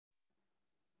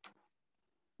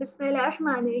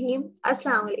Bismillahirrahmanirrahim.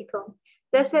 Assalamu alaikum.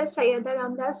 This is Sayyida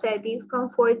Ramla Saidi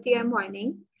from 4th year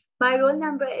morning. My roll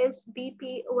number is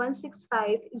BP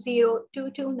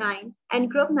 1650229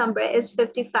 and group number is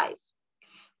 55.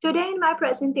 Today in my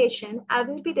presentation, I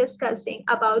will be discussing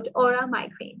about aura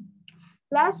migraine.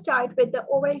 Let's start with the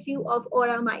overview of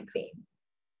aura migraine.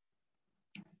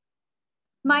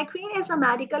 Migraine is a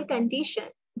medical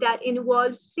condition that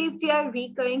involves severe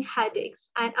recurring headaches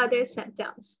and other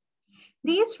symptoms.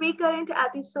 These recurrent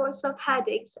episodes of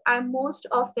headaches are most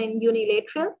often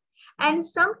unilateral and in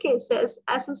some cases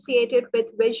associated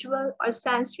with visual or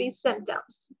sensory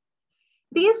symptoms.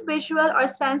 These visual or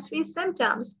sensory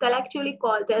symptoms collectively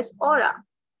called as aura.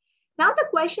 Now the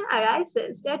question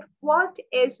arises that what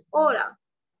is aura?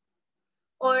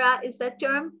 Aura is a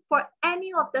term for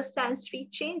any of the sensory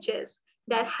changes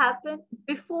that happen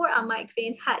before a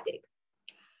migraine headache.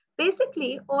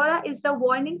 Basically, aura is the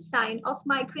warning sign of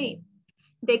migraine.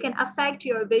 They can affect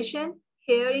your vision,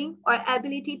 hearing, or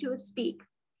ability to speak.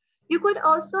 You could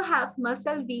also have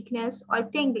muscle weakness or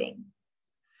tingling.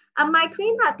 A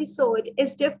migraine episode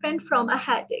is different from a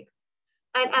headache.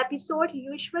 An episode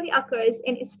usually occurs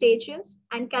in stages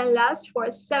and can last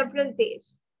for several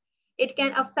days. It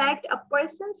can affect a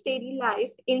person's daily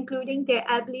life, including their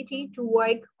ability to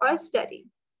work or study.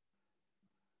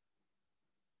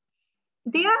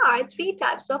 There are three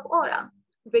types of aura: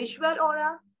 visual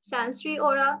aura, sensory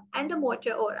aura, and the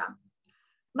motor aura.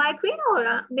 Migraine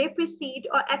aura may precede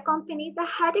or accompany the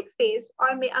headache phase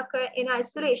or may occur in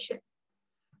isolation.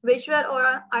 Visual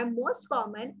aura are most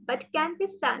common but can be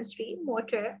sensory,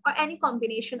 motor, or any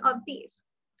combination of these.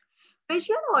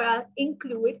 Visual aura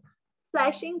include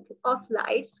flashing of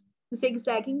lights,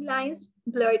 zigzagging lines,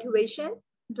 blurred vision,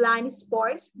 blind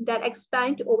spots that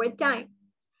expand over time.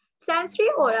 Sensory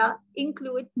aura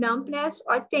include numbness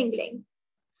or tingling.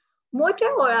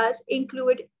 Motor auras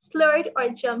include slurred or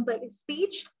jumbled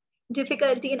speech,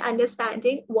 difficulty in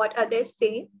understanding what others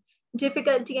say,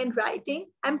 difficulty in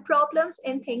writing, and problems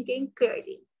in thinking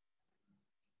clearly.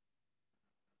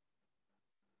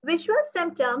 Visual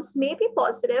symptoms may be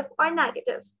positive or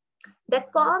negative. The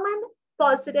common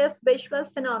positive visual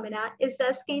phenomena is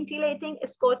the scintillating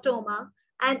scotoma,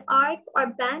 an arc or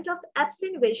band of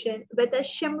absent vision with a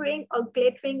shimmering or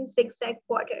glittering zigzag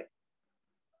border.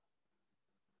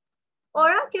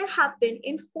 Aura can happen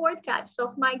in four types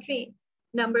of migraine.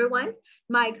 Number one,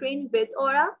 migraine with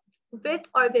aura, with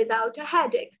or without a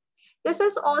headache. This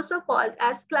is also called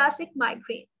as classic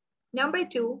migraine. Number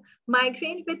two,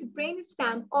 migraine with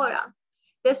brainstem aura.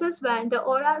 This is when the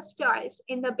aura starts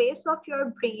in the base of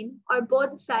your brain or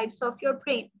both sides of your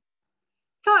brain.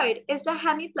 Third is the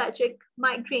hemiplegic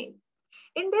migraine.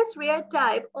 In this rare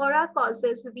type, aura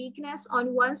causes weakness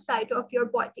on one side of your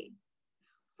body.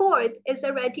 Fourth is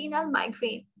a retinal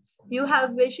migraine. You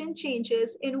have vision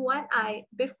changes in one eye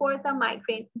before the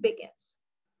migraine begins.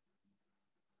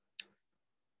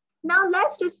 Now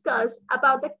let's discuss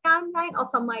about the timeline of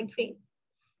a migraine.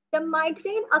 The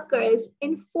migraine occurs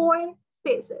in four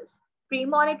phases: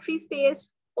 premonitory phase,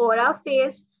 aura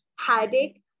phase,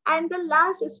 headache, and the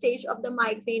last stage of the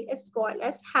migraine is called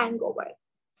as hangover.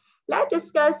 Let's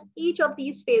discuss each of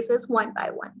these phases one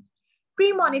by one.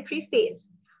 Premonitory phase.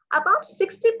 About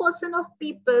 60% of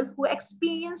people who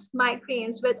experience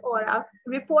migraines with aura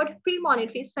report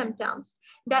premonitory symptoms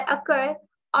that occur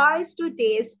hours to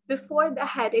days before the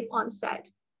headache onset.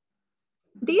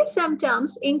 These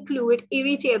symptoms include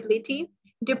irritability,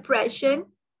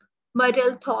 depression,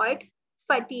 muddled thought,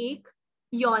 fatigue,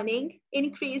 yawning,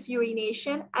 increased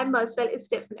urination, and muscle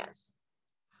stiffness.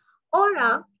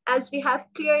 Aura, as we have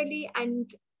clearly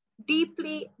and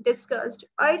deeply discussed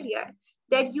earlier,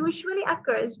 that usually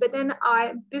occurs within an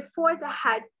hour before the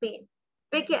head pain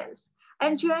begins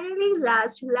and generally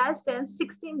lasts less than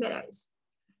 60 minutes.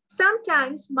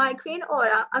 Sometimes migraine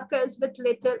aura occurs with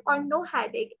little or no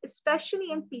headache, especially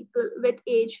in people with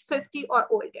age 50 or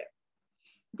older.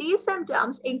 These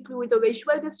symptoms include the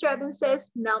visual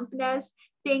disturbances, numbness,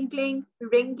 tingling,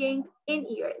 ringing in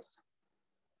ears.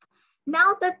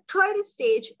 Now the third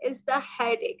stage is the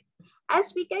headache.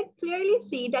 As we can clearly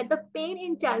see that the pain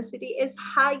intensity is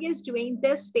highest during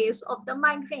this phase of the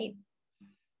migraine.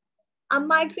 A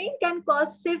migraine can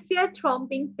cause severe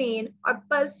throbbing pain or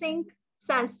pulsing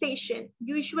sensation,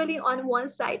 usually on one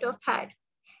side of head.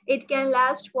 It can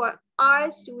last for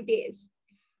hours to days.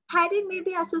 Headache may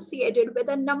be associated with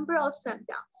a number of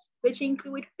symptoms, which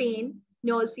include pain,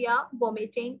 nausea,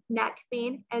 vomiting, neck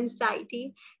pain,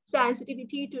 anxiety,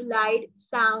 sensitivity to light,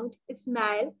 sound,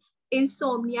 smell,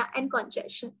 insomnia, and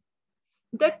congestion.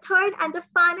 The third and the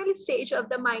final stage of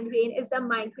the migraine is the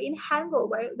migraine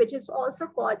hangover, which is also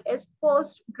called as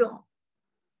post-prodrome.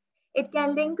 It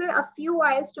can linger a few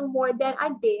hours to more than a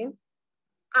day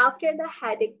after the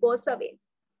headache goes away.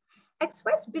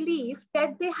 Experts believe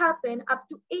that they happen up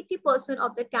to 80%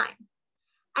 of the time.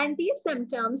 And these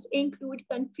symptoms include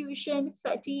confusion,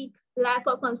 fatigue, lack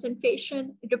of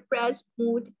concentration, depressed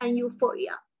mood, and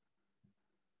euphoria.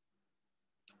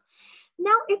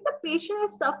 Now, if the patient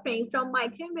is suffering from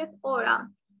migraine with aura,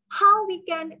 how we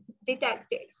can detect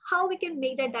it, how we can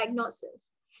make the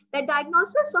diagnosis. The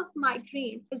diagnosis of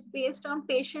migraine is based on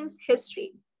patient's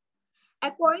history.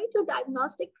 According to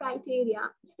diagnostic criteria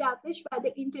established by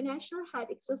the International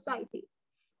Headache Society,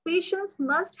 patients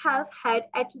must have had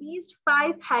at least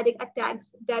 5 headache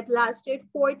attacks that lasted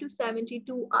 4 to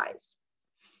 72 hours.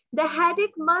 The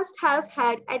headache must have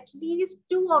had at least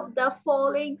 2 of the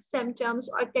following symptoms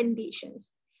or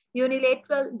conditions: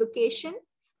 unilateral location,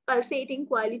 pulsating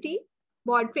quality,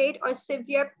 moderate or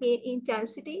severe pain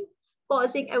intensity,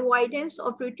 causing avoidance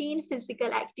of routine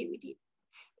physical activity.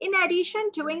 In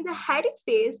addition, during the headache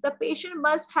phase, the patient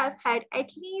must have had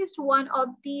at least one of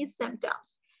these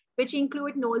symptoms, which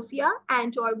include nausea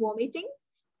and or vomiting,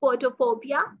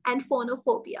 photophobia, and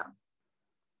phonophobia.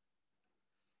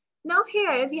 Now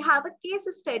here we have a case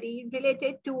study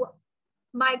related to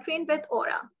migraine with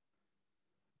aura.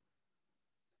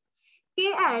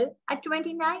 KL, a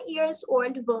 29 years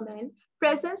old woman,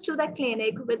 presents to the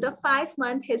clinic with a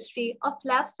 5-month history of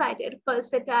left-sided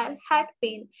pulsatile head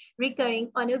pain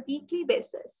recurring on a weekly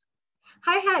basis.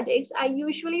 Her headaches are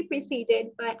usually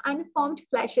preceded by unformed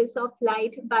flashes of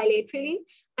light bilaterally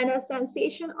and a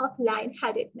sensation of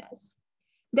lightheadedness.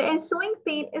 The ensuing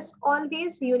pain is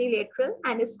always unilateral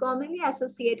and is commonly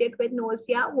associated with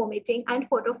nausea, vomiting, and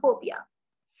photophobia.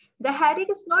 The headache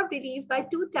is not relieved by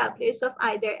 2 tablets of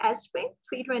either aspirin,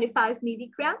 325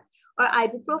 milligram, or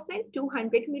ibuprofen,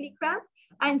 200 milligram,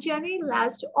 and generally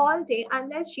lasts all day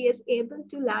unless she is able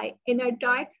to lie in a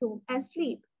dark room and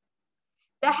sleep.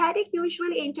 The headache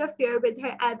usually interferes with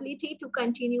her ability to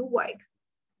continue work.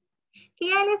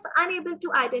 KL is unable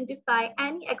to identify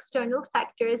any external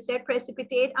factors that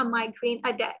precipitate a migraine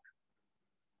attack.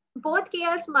 Both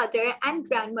KL's mother and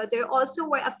grandmother also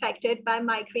were affected by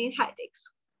migraine headaches.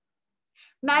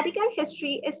 Medical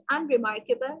history is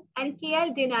unremarkable, and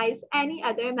KL denies any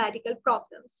other medical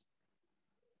problems.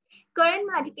 Current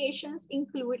medications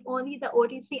include only the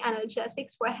OTC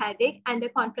analgesics for headache and the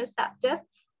contraceptive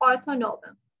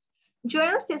orthonovum.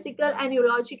 General physical and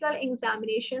neurological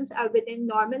examinations are within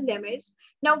normal limits.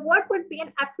 Now, what would be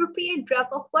an appropriate drug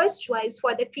of first choice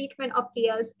for the treatment of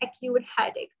KL's acute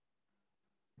headache?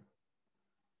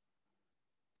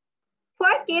 For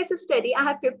a case study, I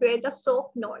have prepared the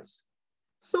SOAP NORS.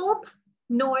 SOAP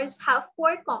NORS have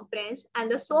 4 components,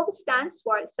 and the SOAP stands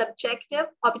for subjective,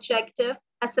 objective,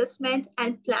 assessment,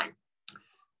 and plan.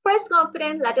 First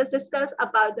component, let us discuss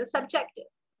about the subjective.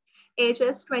 Age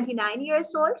is 29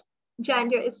 years old.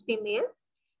 Gender is female.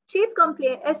 Chief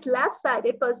complaint is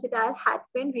left-sided pulsatile head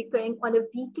pain recurring on a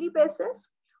weekly basis.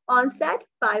 Onset,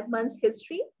 5 months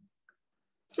history.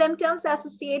 Symptoms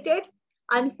associated,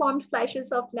 unformed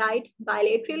flashes of light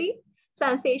bilaterally,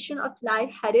 sensation of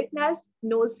lightheadedness,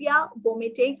 nausea,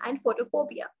 vomiting, and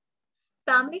photophobia.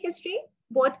 Family history,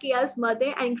 both KL's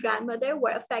mother and grandmother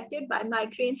were affected by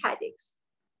migraine headaches.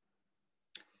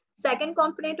 Second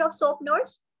component of SOAP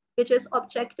NORS, which is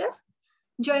objective.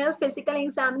 General physical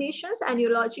examinations and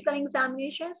neurological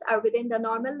examinations are within the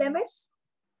normal limits.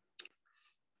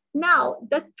 Now,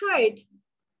 the third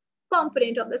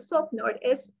component of the SOAP NORS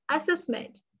is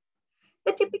assessment.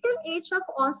 The typical age of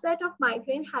onset of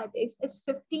migraine headaches is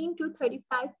 15 to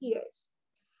 35 years.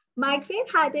 Migraine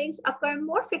headaches occur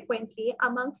more frequently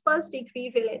among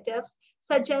first-degree relatives,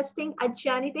 suggesting a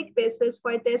genetic basis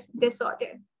for this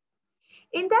disorder.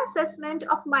 In the assessment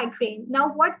of migraine, now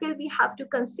what will we have to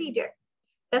consider?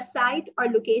 The site or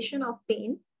location of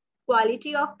pain,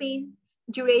 quality of pain,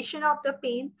 duration of the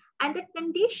pain, and the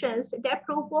conditions that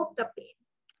provoke the pain.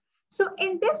 So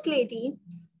in this lady,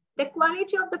 the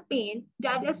quality of the pain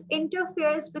that is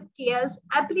interferes with KL's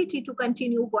ability to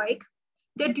continue work,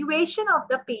 the duration of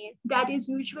the pain that is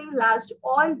usually lasts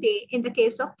all day in the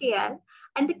case of KL,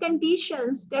 and the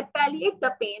conditions that palliate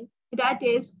the pain, that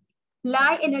is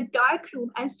lie in a dark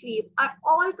room and sleep, are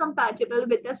all compatible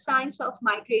with the signs of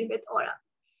migraine with aura.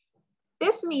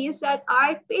 This means that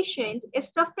our patient is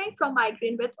suffering from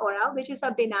migraine with aura, which is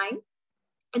a benign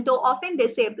and though often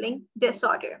disabling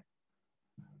disorder.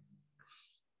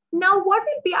 Now, what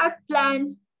will be our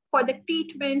plan for the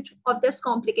treatment of this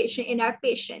complication in our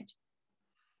patient?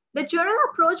 The general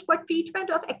approach for treatment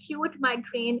of acute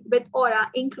migraine with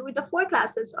aura include the 4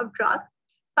 classes of drug: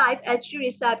 5-HT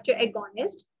receptor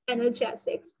agonists,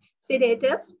 analgesics,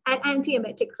 sedatives, and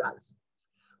antiemetic drugs.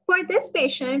 For this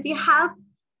patient, we have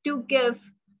to give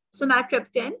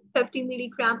sumatriptan 50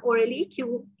 milligram orally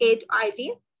Q8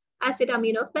 RD,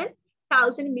 acetaminophen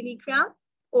 1000 milligram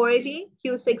orally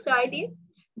Q6 RD,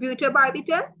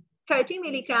 buterbarbital 30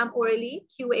 milligram orally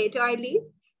Q8 RD,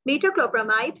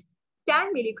 metoclopramide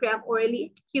 10 milligram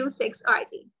orally Q6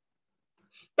 RD.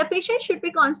 The patient should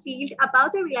be concealed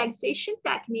about the relaxation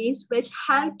techniques which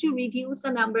help to reduce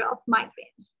the number of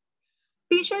migraines.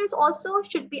 Patients also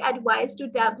should be advised to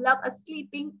develop a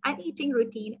sleeping and eating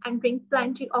routine and drink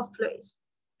plenty of fluids.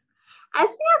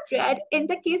 As we have read in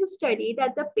the case study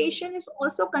that the patient is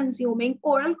also consuming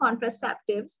oral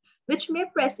contraceptives, which may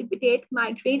precipitate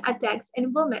migraine attacks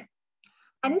in women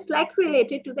and is likely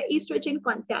related to the estrogen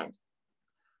content.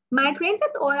 Migraine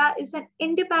with aura is an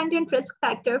independent risk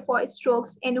factor for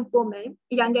strokes in women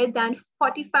younger than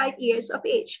 45 years of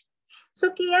age. So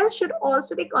KL should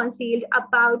also be concealed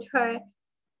about her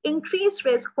increased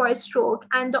risk for stroke,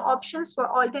 and the options for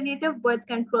alternative birth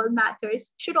control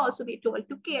methods should also be told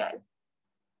to KL.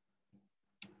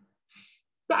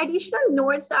 The additional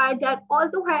notes are that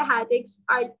although her headaches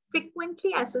are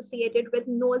frequently associated with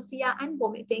nausea and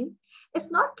vomiting,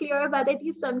 it's not clear whether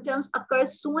these symptoms occur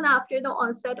soon after the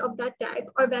onset of the attack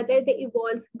or whether they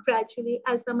evolve gradually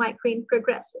as the migraine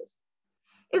progresses.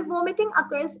 If vomiting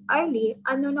occurs early,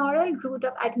 a non-oral route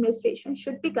of administration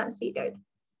should be considered.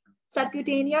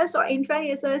 Subcutaneous or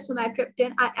intranasal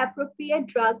sumatriptan are appropriate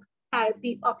drug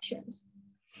therapy options.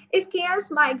 If KL's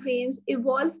migraines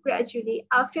evolve gradually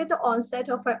after the onset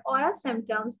of her aura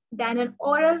symptoms, then an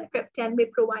oral triptan may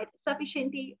provide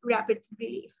sufficiently rapid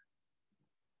relief.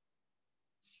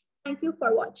 Thank you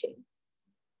for watching.